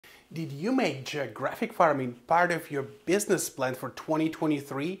Did you make geographic farming part of your business plan for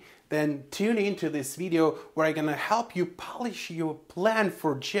 2023? Then tune into this video where I'm gonna help you polish your plan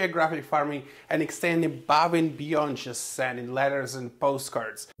for geographic farming and extend above and beyond just sending letters and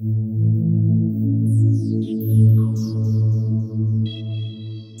postcards.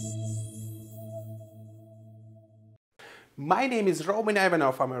 My name is Roman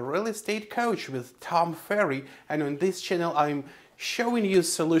Ivanov. I'm a real estate coach with Tom Ferry, and on this channel I'm showing you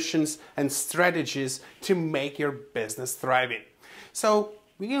solutions and strategies to make your business thriving. So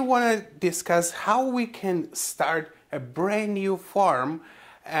we want to discuss how we can start a brand new farm,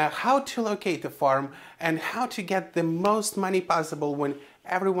 how to locate the farm, and how to get the most money possible when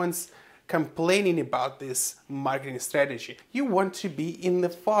everyone's complaining about this marketing strategy. You want to be in the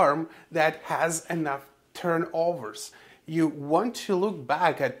farm that has enough turnovers. You want to look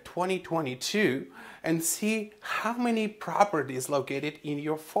back at 2022 and see how many properties located in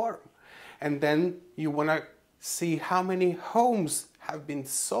your farm. And then you want to see how many homes have been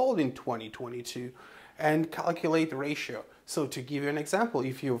sold in 2022 and calculate the ratio. So to give you an example,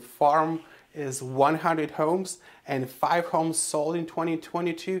 if your farm is 100 homes and 5 homes sold in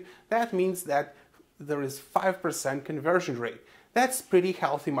 2022, that means that there is 5% conversion rate. That's pretty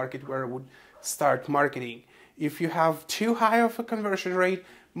healthy market where I would start marketing. If you have too high of a conversion rate,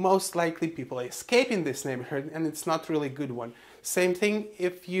 most likely people are escaping this neighborhood and it's not really a good one. Same thing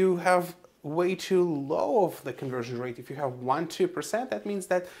if you have way too low of the conversion rate. If you have 1-2%, that means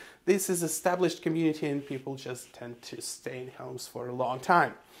that this is established community and people just tend to stay in homes for a long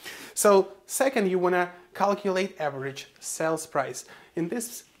time. So second, you want to calculate average sales price. In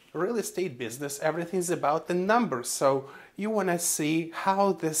this real estate business, everything is about the numbers. So you want to see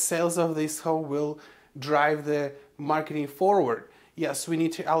how the sales of this home will drive the marketing forward. Yes, we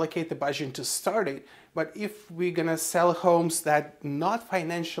need to allocate the budget to start it, but if we're gonna sell homes that not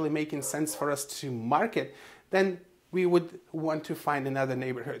financially making sense for us to market, then we would want to find another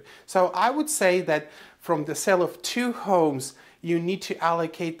neighborhood. So I would say that from the sale of 2 homes, you need to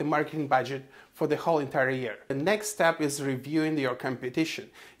allocate the marketing budget for the whole entire year. The next step is reviewing your competition.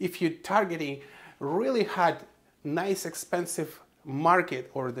 If you're targeting really hot, nice, expensive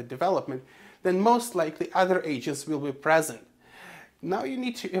market or the development, then most likely other agents will be present. Now you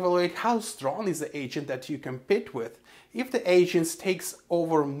need to evaluate how strong is the agent that you compete with. If the agent takes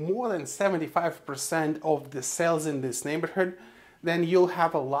over more than 75% of the sales in this neighborhood, then you'll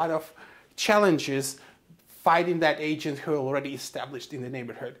have a lot of challenges fighting that agent who are already established in the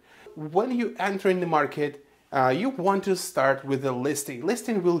neighborhood. When you enter in the market, you want to start with a listing.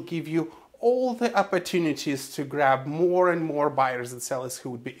 Listing will give you all the opportunities to grab more and more buyers and sellers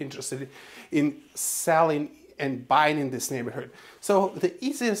who would be interested in selling and buying in this neighborhood. So the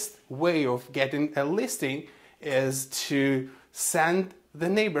easiest way of getting a listing is to send the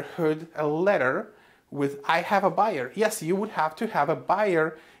neighborhood a letter with "I have a buyer." Yes, you would have to have a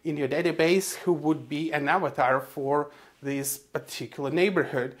buyer in your database who would be an avatar for this particular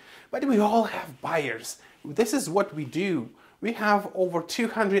neighborhood. But we all have buyers. This is what we do. We have over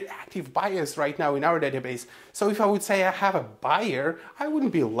 200 active buyers right now in our database. So if I would say I have a buyer, I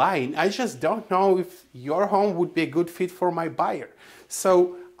wouldn't be lying. I just don't know if your home would be a good fit for my buyer.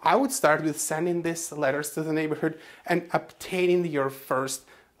 So I would start with sending these letters to the neighborhood and obtaining your first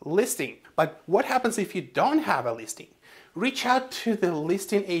listing. But what happens if you don't have a listing? Reach out to the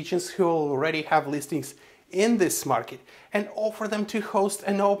listing agents who already have listings in this market and offer them to host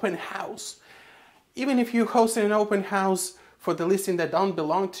an open house. Even if you host an open house for the listing that don't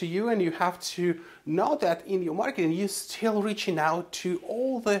belong to you, and you have to know that in your marketing, you're still reaching out to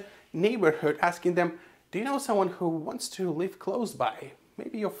all the neighborhood, asking them, do you know someone who wants to live close by?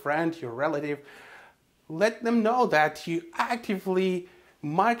 Maybe your friend, your relative. Let them know that you actively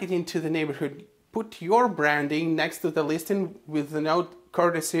market into the neighborhood. Put your branding next to the listing with the note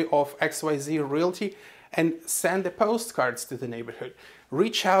courtesy of XYZ Realty and send the postcards to the neighborhood.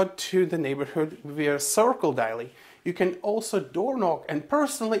 Reach out to the neighborhood via circle dialing. You can also door knock and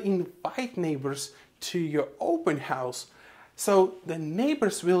personally invite neighbors to your open house. So the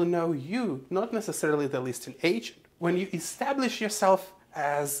neighbors will know you, not necessarily the listing agent. When you establish yourself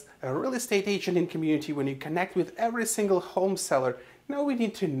as a real estate agent in community, when you connect with every single home seller, now we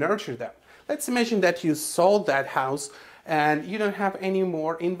need to nurture them. Let's imagine that you sold that house and you don't have any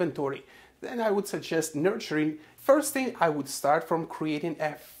more inventory. Then I would suggest nurturing. First thing, I would start from creating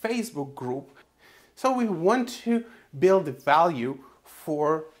a Facebook group. So we want to build value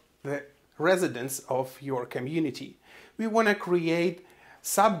for the residents of your community. We want to create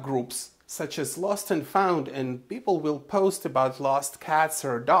subgroups such as lost and found, and people will post about lost cats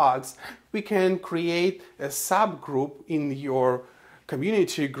or dogs. We can create a subgroup in your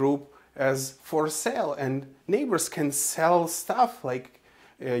community group as for sale, and neighbors can sell stuff like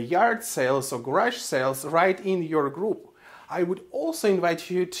yard sales or garage sales right in your group. I would also invite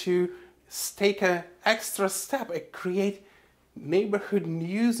you to take an extra step and create neighborhood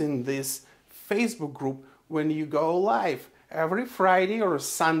news in this Facebook group when you go live every Friday or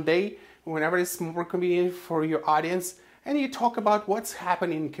Sunday, whenever it's more convenient for your audience, and you talk about what's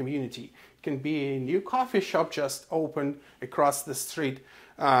happening in the community. It can be a new coffee shop just opened across the street,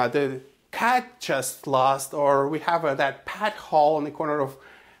 the cat just lost, or we have that pet hall in the corner of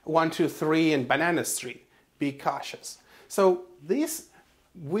 123 and Banana Street. Be cautious. So these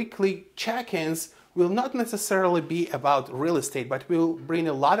weekly check-ins will not necessarily be about real estate, but will bring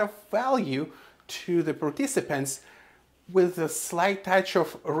a lot of value to the participants. With a slight touch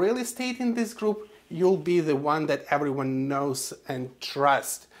of real estate in this group, you'll be the one that everyone knows and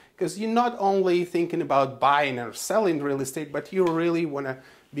trusts, because you're not only thinking about buying or selling real estate, but you really want to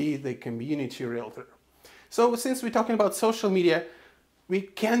be the community realtor. So since we're talking about social media, we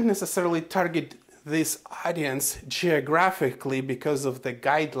can't necessarily target this audience geographically because of the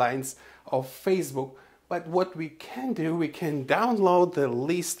guidelines of Facebook, but what we can do, we can download the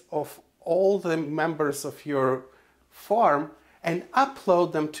list of all the members of your farm and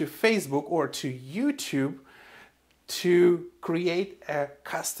upload them to Facebook or to YouTube to create a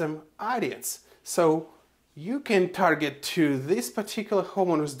custom audience. So you can target to these particular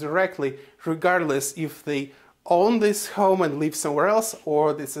homeowners directly, regardless if they own this home and live somewhere else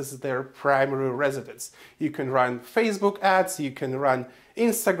or this is their primary residence. You can run Facebook ads, you can run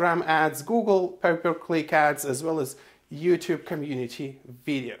Instagram ads, Google pay-per-click ads, as well as YouTube community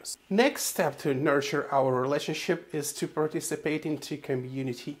videos. Next step to nurture our relationship is to participate into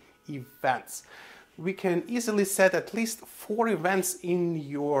community events. We can easily set at least 4 events in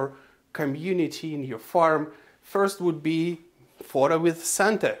your community, in your farm. First would be photo with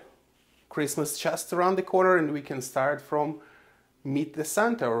Santa. Christmas just around the corner, and we can start from Meet the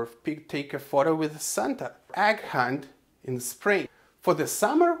Santa or take a photo with Santa. Egg hunt in the spring. For the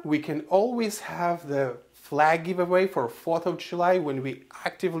summer, we can always have the flag giveaway for 4th of July when we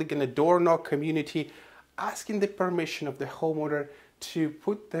actively gonna door knock community, asking the permission of the homeowner to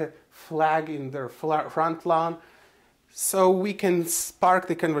put the flag in their front lawn, so we can spark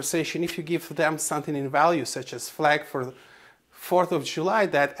the conversation. If you give them something in value, such as flag for 4th of July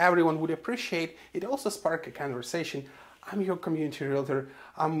that everyone would appreciate, it also sparks a conversation. I'm your community realtor,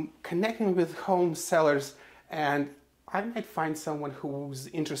 I'm connecting with home sellers, and I might find someone who's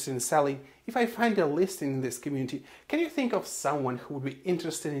interested in selling. If I find a listing in this community, can you think of someone who would be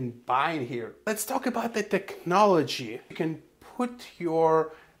interested in buying here? Let's talk about the technology. You can put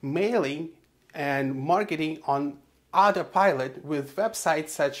your mailing and marketing on autopilot with websites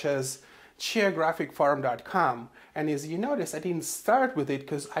such as geographicfarm.com. And as you notice, I didn't start with it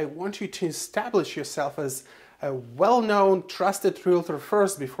because I want you to establish yourself as a well-known, trusted realtor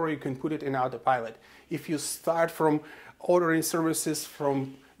first before you can put it in autopilot. If you start from ordering services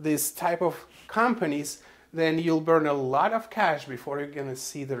from this type of companies, then you'll burn a lot of cash before you're gonna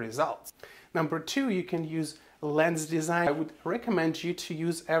see the results. Number 2, you can use Lens Design. I would recommend you to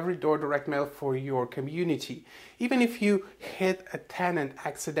use every door direct mail for your community. Even if you hit a tenant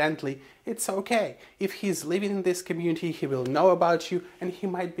accidentally, it's okay. If he's living in this community, he will know about you and he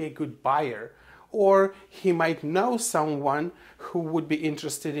might be a good buyer. Or he might know someone who would be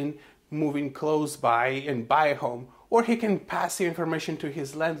interested in moving close by and buy a home. Or he can pass the information to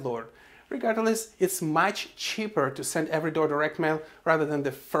his landlord. Regardless, it's much cheaper to send every door direct mail rather than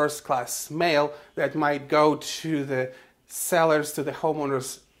the first class mail that might go to the sellers, to the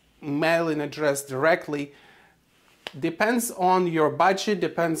homeowners' mailing address directly. Depends on your budget,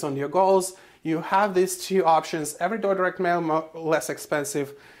 depends on your goals. You have these 2 options. Every door direct mail, less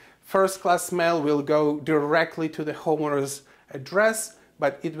expensive. First class mail will go directly to the homeowner's address,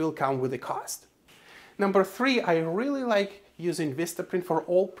 but it will come with a cost. Number 3, I really like using Vistaprint for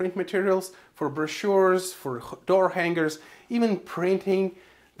all print materials, for brochures, for door hangers, even printing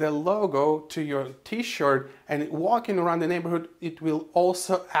the logo to your t-shirt and walking around the neighborhood. It will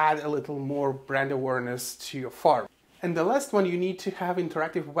also add a little more brand awareness to your farm. And the last one, you need to have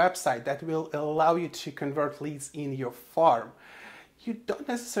interactive website that will allow you to convert leads in your farm. You don't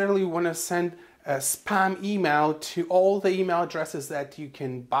necessarily want to send a spam email to all the email addresses that you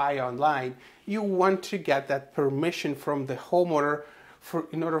can buy online. You want to get that permission from the homeowner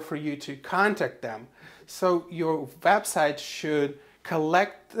in order for you to contact them. So your website should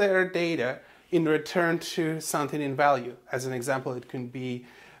collect their data in return to something in value. As an example, it can be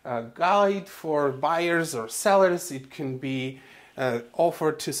a guide for buyers or sellers. It can be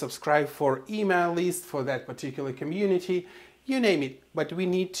offered to subscribe for email list for that particular community. you name it. But we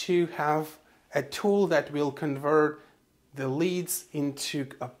need to have a tool that will convert the leads into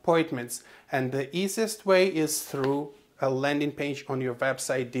appointments. And the easiest way is through a landing page on your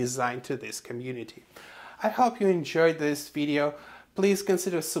website designed to this community. I hope you enjoyed this video. Please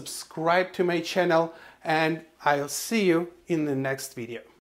consider subscribe to my channel, and I'll see you in the next video.